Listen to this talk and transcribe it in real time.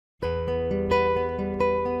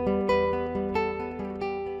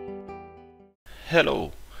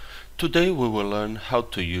Hello! Today we will learn how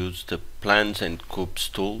to use the Plans and Cubes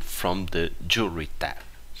tool from the Jewelry tab.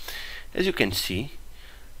 As you can see,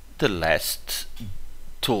 the last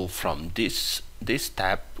tool from this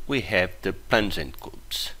tab, we have the Plans and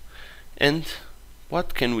Cubes. And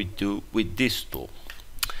what can we do with this tool?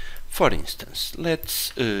 For instance,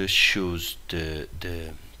 let's choose the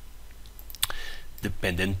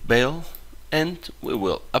pendant bail, and we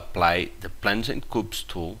will apply the Plans and Cubes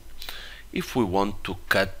tool if we want to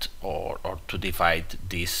cut or to divide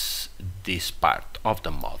this part of the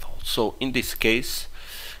model. So in this case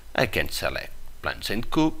I can select Plans and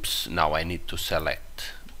Cubes. Now I need to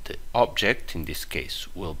select the object. In this case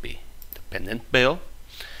will be the pendant bail,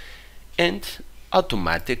 and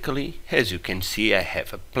automatically, as you can see, I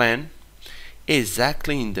have a plan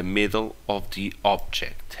exactly in the middle of the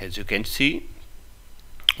object. As you can see,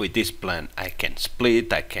 with this plan I can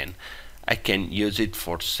split, I can use it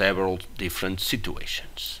for several different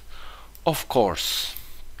situations. Of course,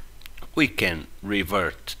 we can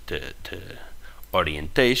revert the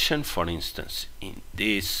orientation, for instance in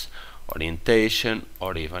this orientation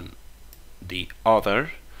or even the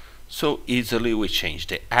other. So easily we change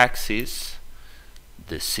the axis,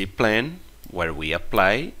 the C-plane where we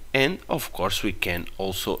apply, and of course we can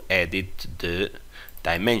also edit the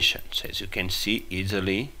dimensions. As you can see,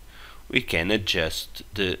 easily we can adjust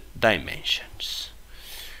the dimensions.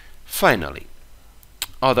 Finally,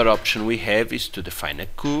 other option we have is to define a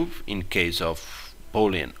cube in case of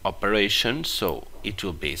Boolean operations. So it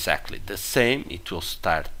will be exactly the same. It will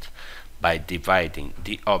start by dividing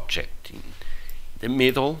the object in the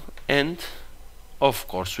middle, and of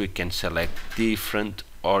course we can select different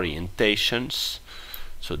orientations,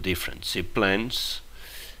 so different Z-planes.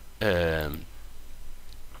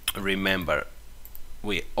 Remember,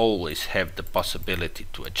 we always have the possibility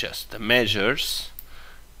to adjust the measures,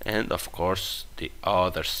 and of course the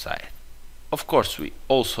other side. Of course we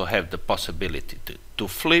also have the possibility to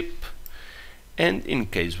flip, and in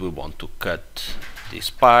case we want to cut this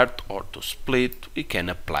part or to split, we can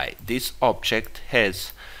apply this object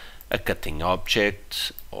as a cutting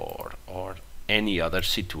object or any other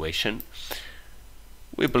situation.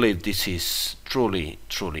 We believe this is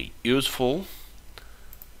truly useful.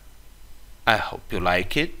 I hope you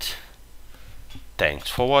like it. Thanks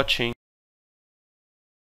for watching.